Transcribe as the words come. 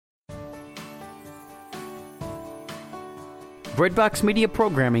Breadbox Media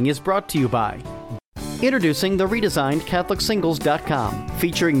programming is brought to you by introducing the redesigned CatholicSingles.com,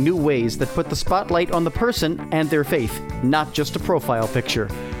 featuring new ways that put the spotlight on the person and their faith, not just a profile picture.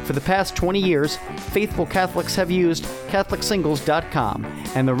 For the past 20 years, faithful Catholics have used CatholicSingles.com,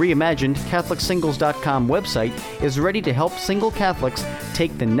 and the reimagined CatholicSingles.com website is ready to help single Catholics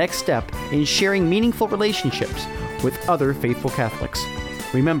take the next step in sharing meaningful relationships with other faithful Catholics.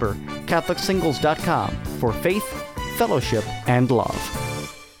 Remember, CatholicSingles.com for faith, fellowship, and love.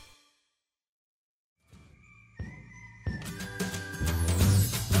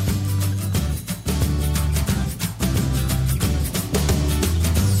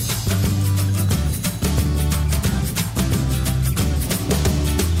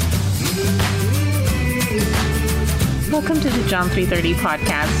 Welcome to the John 3:30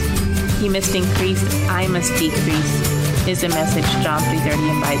 podcast. He must increase, I must decrease, is a message John 3:30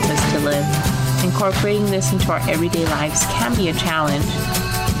 invites us to live. Incorporating this into our everyday lives can be a challenge.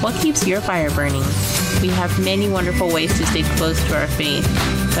 What keeps your fire burning? We have many wonderful ways to stay close to our faith,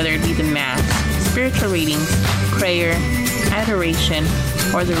 whether it be the Mass, spiritual readings, prayer, adoration,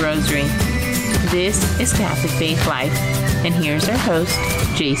 or the Rosary. This is Catholic Faith Life, and here's our host,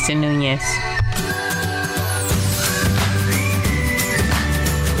 Jason Nunez.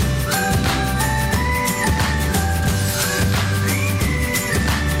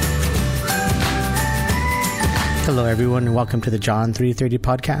 Hello, everyone, and welcome to the John 3:30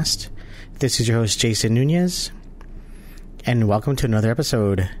 podcast. This is your host, Jason Nunez, and welcome to another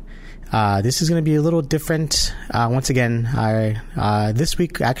episode. This is going to be a little different. Once again, this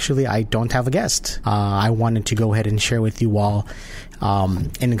week, actually, I don't have a guest. I wanted to go ahead and share with you all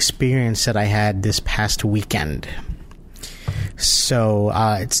an experience that I had this past weekend. So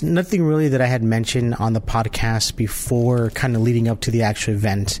it's nothing really that I had mentioned on the podcast before, kind of leading up to the actual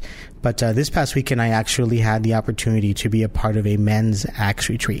event. But this past weekend, I actually had the opportunity to be a part of a men's Acts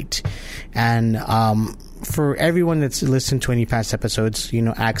retreat. And for everyone that's listened to any past episodes, you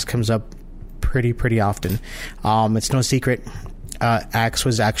know, Acts comes up pretty often. It's no secret. Acts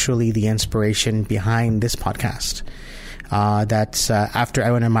was actually the inspiration behind this podcast. That's after I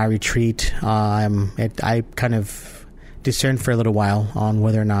went on my retreat, I kind of discerned for a little while on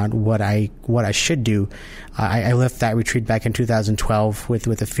whether or not what I should do. I left that retreat back in 2012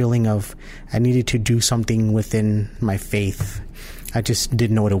 with a feeling of I needed to do something within my faith. I just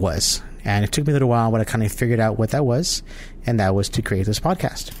didn't know what it was, and it took me a little while, but I kind of figured out what that was, and that was to create this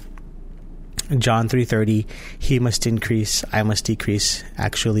podcast. John 3:30, He must increase, I must decrease,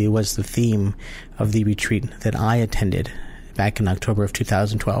 actually was the theme of the retreat that I attended back in October of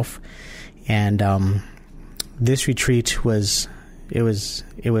 2012, and this retreat was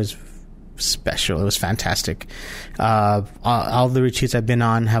special. It was fantastic. All the retreats I've been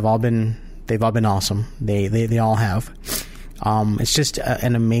on they've all been awesome. They all have. It's just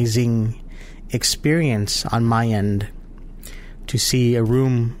an amazing experience on my end to see a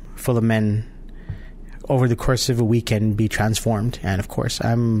room full of men over the course of a weekend be transformed. And of course,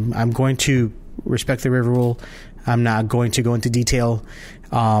 I'm going to respect the river rule. I'm not going to go into detail.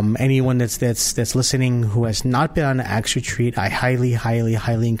 Anyone that's listening who has not been on an Acts retreat, I highly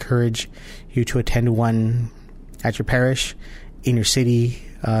encourage you to attend one at your parish, in your city,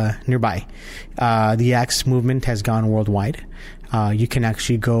 nearby. The Acts movement has gone worldwide. You can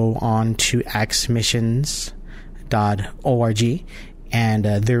actually go on to actsmissions.org, and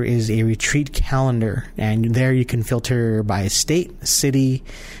there is a retreat calendar, and there you can filter by state, city,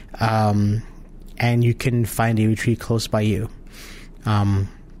 and you can find a retreat close by you. I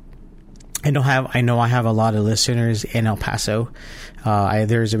know I have a lot of listeners in El Paso.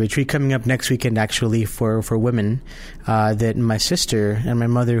 There's a retreat coming up next weekend, actually, for women, that my sister and my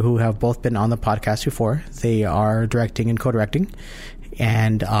mother, who have both been on the podcast before, they are directing and co-directing.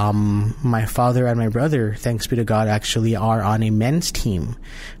 And my father and my brother, thanks be to God, actually are on a men's team,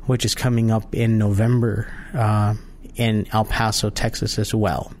 which is coming up in November in El Paso, Texas as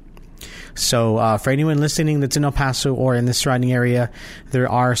well. So for anyone listening that's in El Paso or in the surrounding area,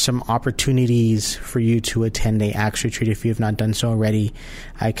 there are some opportunities for you to attend a Acts retreat if you have not done so already.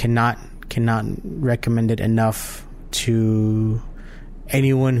 I cannot recommend it enough to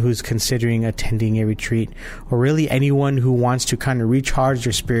anyone who's considering attending a retreat, or really anyone who wants to kind of recharge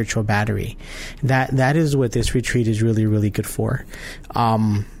their spiritual battery. That is what this retreat is really good for.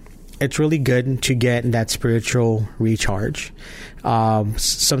 It's really good to get that spiritual recharge.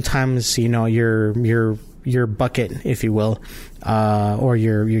 Sometimes, you know, your bucket, if you will, or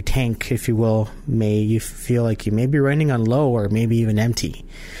your tank, if you will, you feel like you may be running on low or maybe even empty,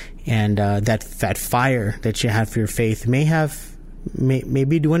 and that fire that you have for your faith may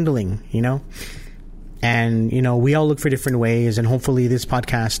be dwindling, you know. And, we all look for different ways, and hopefully this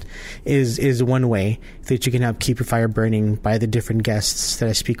podcast is one way that you can help keep your fire burning by the different guests that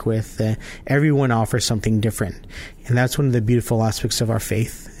I speak with. Everyone offers something different. And that's one of the beautiful aspects of our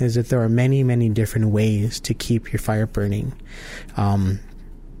faith, is that there are many, many different ways to keep your fire burning. And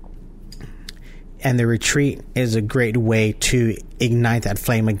the retreat is a great way to ignite that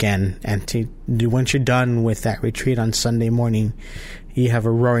flame again. And once you're done with that retreat on Sunday morning, you have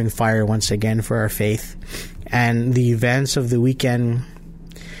a roaring fire once again for our faith. And the events of the weekend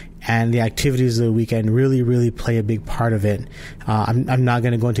and the activities of the weekend really, really play a big part of it. I'm not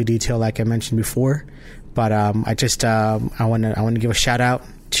going to go into detail like I mentioned before, but I want to give a shout out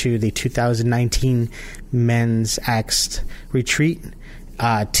to the 2019 Men's Acts Retreat.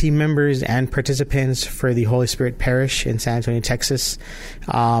 Team members and participants for the Holy Spirit Parish in San Antonio, Texas.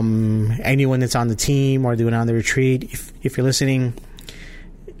 Anyone that's on the team or doing on the retreat, if you're listening,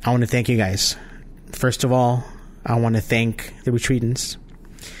 I want to thank you guys. First of all, I want to thank the retreatants.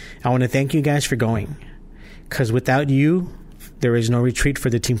 I want to thank you guys for going, because without you, there is no retreat for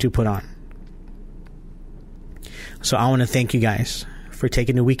the team to put on. So I want to thank you guys for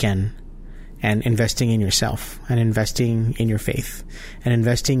taking the weekend and investing in yourself, and investing in your faith, and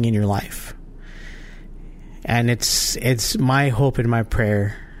investing in your life. And it's my hope and my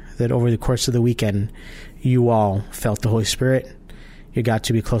prayer that over the course of the weekend, you all felt the Holy Spirit. You got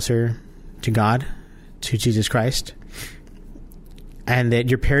to be closer to God, to Jesus Christ, and that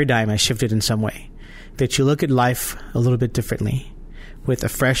your paradigm has shifted in some way. That you look at life a little bit differently, with a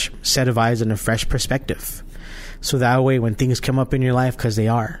fresh set of eyes and a fresh perspective. So that way, when things come up in your life, because they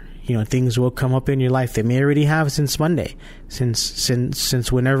are, things will come up in your life. They may already have since Monday,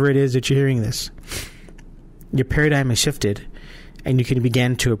 since whenever it is that you're hearing this. Your paradigm has shifted, and you can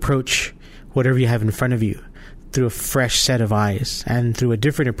begin to approach whatever you have in front of you through a fresh set of eyes, and through a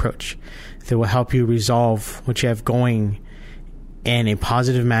different approach that will help you resolve what you have going in a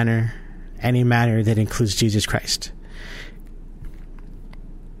positive manner, and a manner that includes Jesus Christ.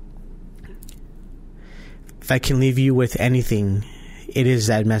 If I can leave you with anything, it is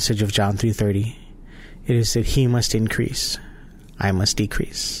that message of John 3:30. It is that He must increase, I must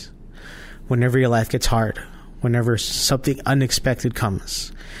decrease. Whenever your life gets hard, whenever something unexpected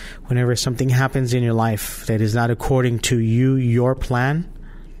comes, whenever something happens in your life that is not according to your plan,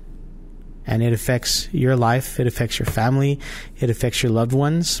 and it affects your life, it affects your family, it affects your loved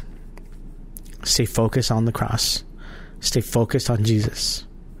ones, stay focused on the cross. Stay focused on Jesus.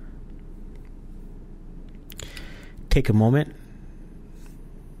 Take a moment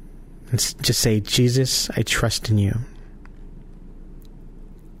and just say, Jesus, I trust in you.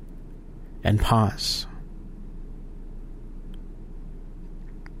 And pause.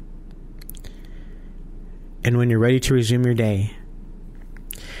 And when you're ready to resume your day,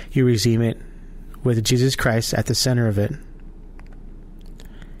 you resume it with Jesus Christ at the center of it.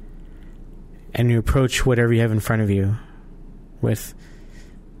 And you approach whatever you have in front of you with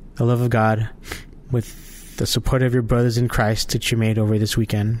the love of God, with the support of your brothers in Christ that you made over this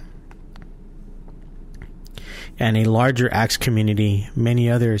weekend, and a larger Acts community, many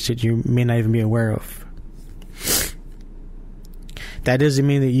others that you may not even be aware of. That doesn't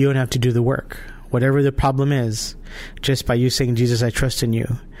mean that you don't have to do the work. Whatever the problem is, just by you saying, Jesus, I trust in you,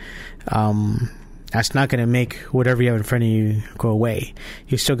 that's not going to make whatever you have in front of you go away.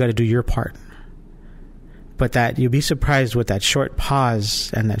 You still got to do your part. But that you'll be surprised what that short pause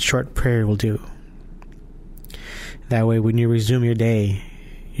and that short prayer will do. That way, when you resume your day,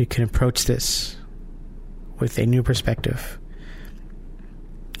 you can approach this with a new perspective.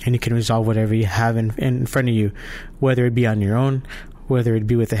 And you can resolve whatever you have in front of you, whether it be on your own, whether it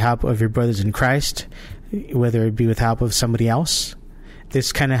be with the help of your brothers in Christ, whether it be with the help of somebody else.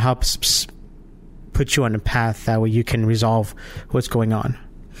 This kind of helps put you on a path that way you can resolve what's going on.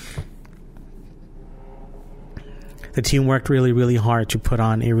 The team worked really, really hard to put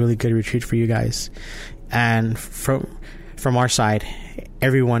on a really good retreat for you guys. And from our side,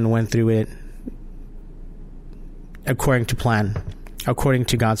 everyone went through it according to plan, according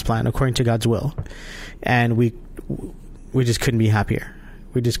to God's plan, according to God's will. And we just couldn't be happier.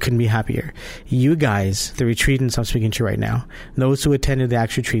 We just couldn't be happier. You guys, the retreatants I'm speaking to right now, those who attended the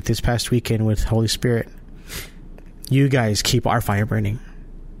Acts retreat this past weekend with Holy Spirit, you guys keep our fire burning.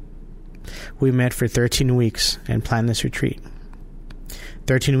 We met for 13 weeks and planned this retreat.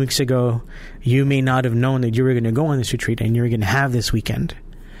 13 weeks ago, you may not have known that you were going to go on this retreat and you were going to have this weekend.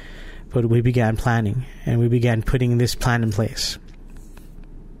 But we began planning and we began putting this plan in place.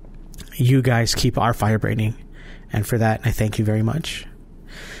 You guys keep our fire burning. And for that, I thank you very much.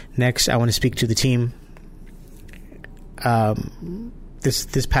 Next, I want to speak to the team.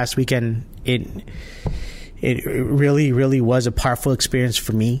 this past weekend, it really, really was a powerful experience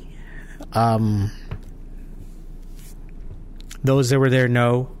for me. Those that were there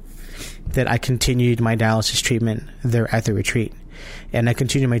know that I continued my dialysis treatment there at the retreat, and I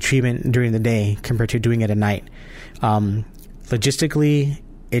continued my treatment during the day compared to doing it at night. Logistically,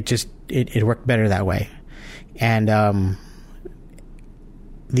 it worked better that way, and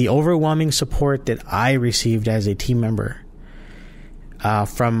the overwhelming support that I received as a team member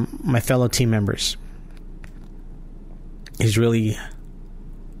from my fellow team members is really,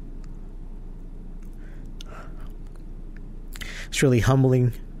 it's really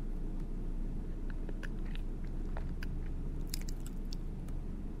humbling.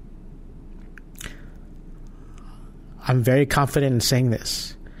 I'm very confident in saying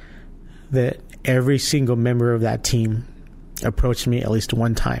this, that every single member of that team approached me at least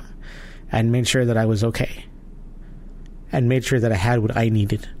one time and made sure that I was okay, and made sure that I had what I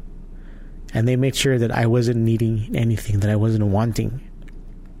needed, and they made sure that I wasn't needing anything, that I wasn't wanting.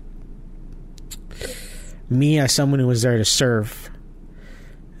 Me, as someone who was there to serve,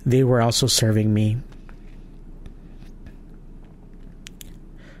 they were also serving me.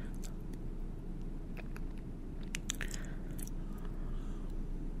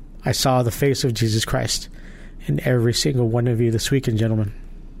 I saw the face of Jesus Christ in every single one of you this weekend, gentlemen.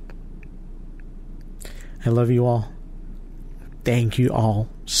 I love you all. Thank you all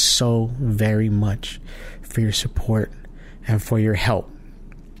so very much for your support and for your help.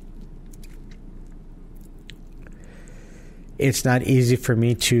 It's not easy for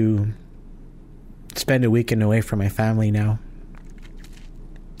me to spend a weekend away from my family now.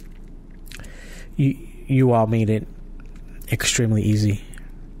 You all made it extremely easy.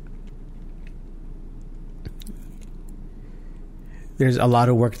 There's a lot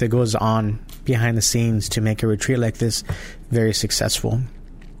of work that goes on behind the scenes to make a retreat like this very successful.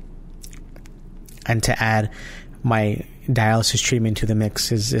 And to add my dialysis treatment to the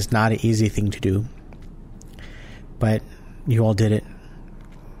mix is not an easy thing to do. But you all did it.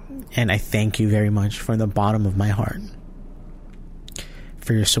 And I thank you very much from the bottom of my heart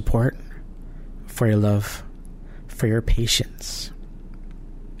for your support, for your love, for your patience.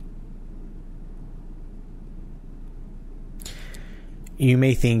 You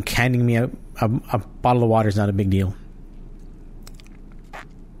may think handing me a bottle of water is not a big deal.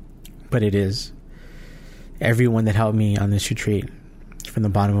 But it is. Everyone that helped me on this retreat, from the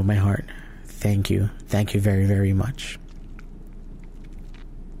bottom of my heart, thank you. Thank you very, very much.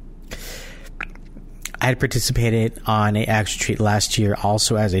 I had participated on a ACTS retreat last year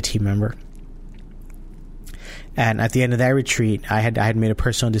also as a team member. And at the end of that retreat, I had made a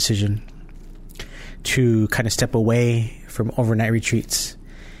personal decision to kind of step away from overnight retreats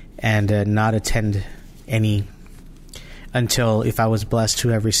and not attend any until if I was blessed to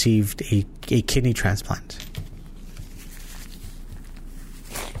have received a kidney transplant.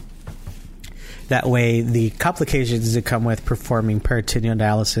 That way, the complications that come with performing peritoneal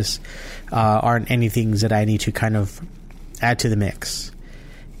dialysis aren't anything that I need to kind of add to the mix.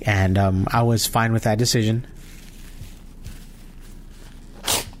 And I was fine with that decision.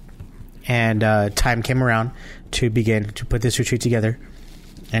 And time came around to begin to put this retreat together,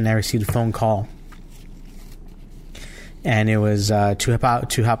 and I received a phone call, and it was to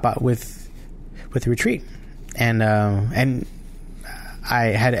help out with the retreat, and I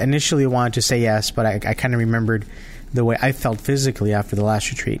had initially wanted to say yes, but I kind of remembered the way I felt physically after the last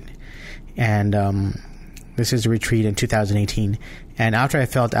retreat, and this is a retreat in 2018, and after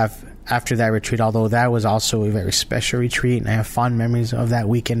that retreat, although that was also a very special retreat, and I have fond memories of that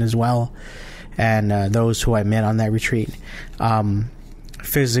weekend as well, and those who I met on that retreat,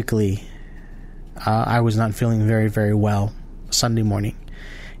 physically, I was not feeling very, very well Sunday morning,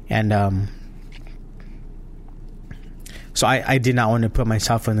 and so I did not want to put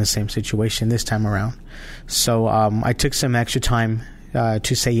myself in the same situation this time around. So I took some extra time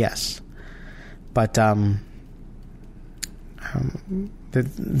to say yes, but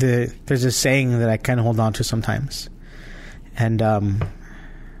there's a saying that I kind of hold on to sometimes, and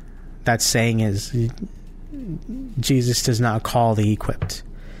that saying is, Jesus does not call the equipped,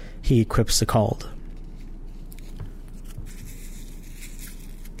 he equips the called.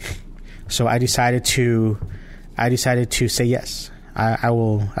 So I decided to say yes. I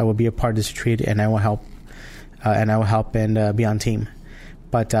will be a part of this retreat, and I will help and be on team.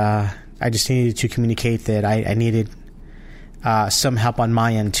 But I just needed to communicate that I needed some help on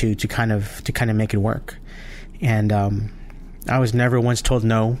my end to kind of make it work. And I was never once told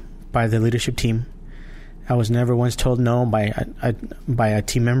no by the leadership team. I was never once told no by a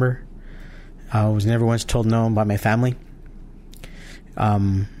team member. I was never once told no by my family.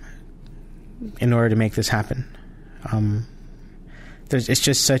 in order to make this happen. It's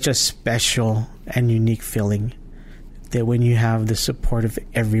just such a special and unique feeling that when you have the support of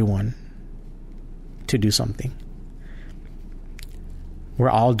everyone to do something. We're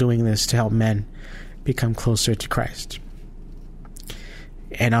all doing this to help men become closer to Christ.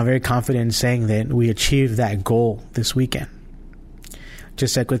 And I'm very confident in saying that we achieved that goal this weekend.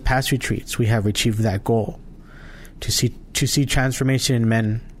 Just like with past retreats, we have achieved that goal to see transformation in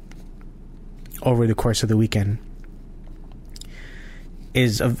men over the course of the weekend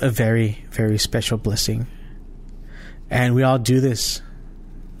is a very, very special blessing. And we all do this.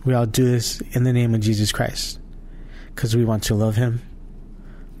 We all do this in the name of Jesus Christ, because we want to love him,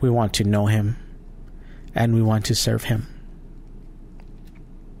 we want to know him, and we want to serve him.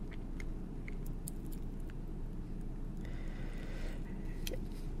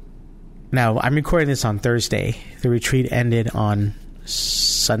 Now, I'm recording this on Thursday. The retreat ended on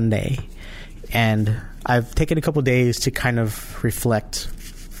Sunday, and I've taken a couple days to kind of reflect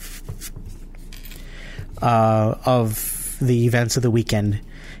of the events of the weekend.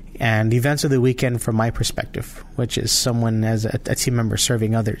 And the events of the weekend from my perspective, which is someone as a team member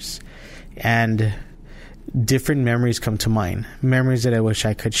serving others. And different memories come to mind. Memories that I wish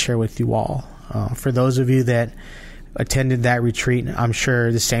I could share with you all. For those of you that attended that retreat, I'm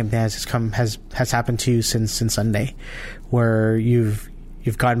sure the same thing has happened to you since Sunday, where you've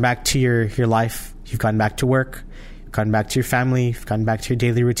gone back to your life, you've gone back to work, you've gone back to your family, you've gone back to your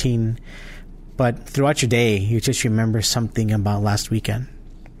daily routine. But throughout your day, you just remember something about last weekend.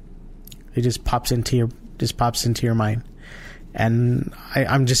 It just pops into your mind. And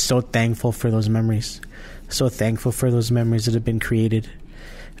I'm just so thankful for those memories. So thankful for those memories that have been created.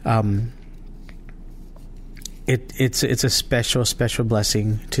 It's a special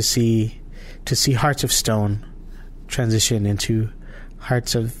blessing to see hearts of stone transition into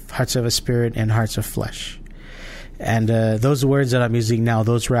hearts of a spirit and hearts of flesh. And those words that I'm using now,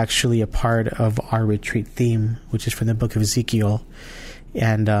 those were actually a part of our retreat theme, which is from the book of Ezekiel.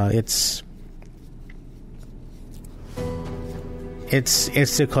 And it's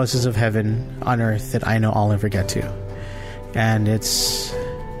the closest of heaven on earth that I know I'll ever get to. And it's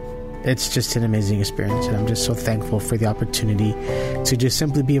just an amazing experience, and I'm just so thankful for the opportunity to just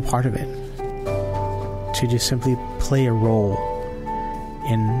simply be a part of it, to just simply play a role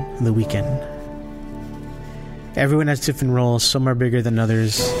in the weekend. Everyone has different roles. Some are bigger than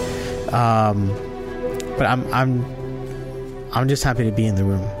others, but I'm just happy to be in the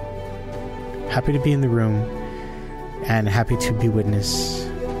room. Happy to be in the room, and happy to be witness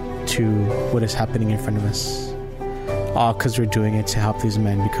to what is happening in front of us. All because we're doing it to help these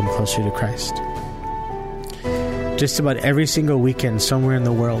men become closer to Christ. Just about every single weekend somewhere in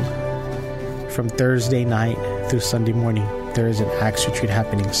the world, from Thursday night through Sunday morning, there is an Acts retreat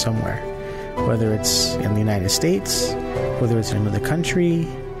happening somewhere. Whether it's in the United States, whether it's in another country,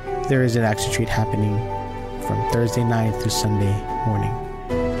 there is an Acts retreat happening from Thursday night through Sunday morning.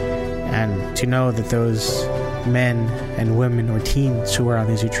 And to know that those men and women or teens who are on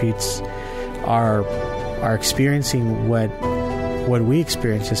these retreats are experiencing what we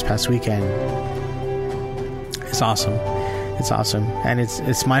experienced this past weekend, it's awesome. It's awesome. And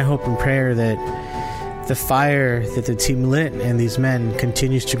it's my hope and prayer that the fire that the team lit in these men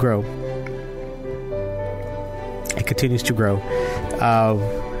continues to grow. It continues to grow.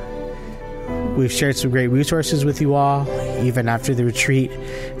 We've shared some great resources with you all. Even after the retreat,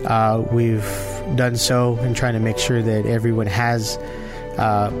 we've done so in trying to make sure that everyone has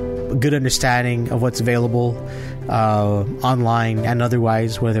a good understanding of what's available online and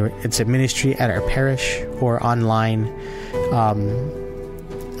otherwise, whether it's a ministry at our parish or online.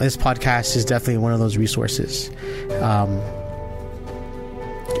 This podcast is definitely one of those resources.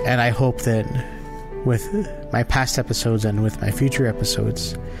 And I hope that with my past episodes and with my future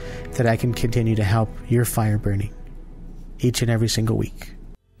episodes, that I can continue to help your fire burning each and every single week.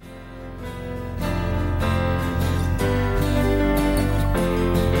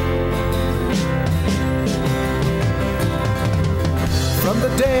 From the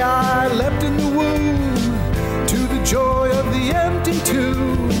day I leapt in the womb to the joy of the empty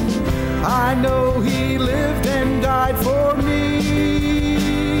tomb, I know he lived and died for me.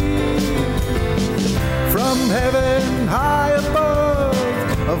 From heaven high above,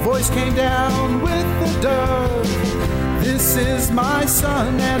 a voice came down with the dove. This is my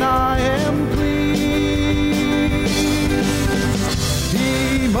son and I am pleased.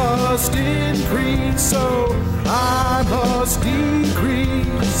 He must increase, so I must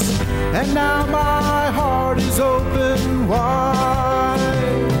decrease. And now my heart is open wide.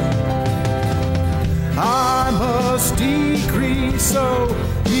 I must decrease so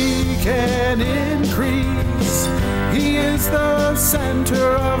he can increase. He is the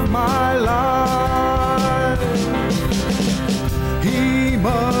center of my life. He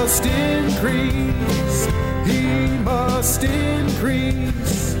must increase. He must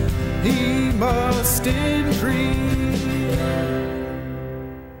increase. He must increase.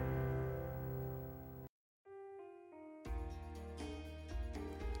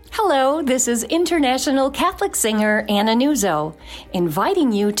 Hello, this is international Catholic singer Anna Nuzzo,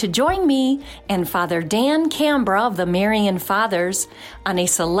 inviting you to join me and Father Dan Cambra of the Marian Fathers on a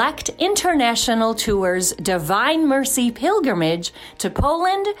select international tour's Divine Mercy pilgrimage to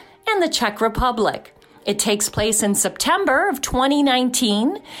Poland and the Czech Republic. It takes place in September of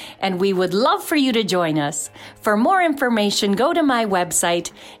 2019, and we would love for you to join us. For more information, go to my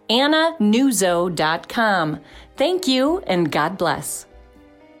website, annanuzzo.com. Thank you, and God bless.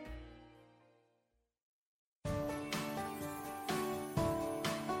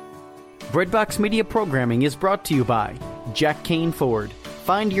 Breadbox Media programming is brought to you by Jack Kane Ford.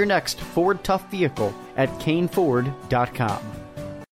 Find your next Ford Tough vehicle at caneford.com.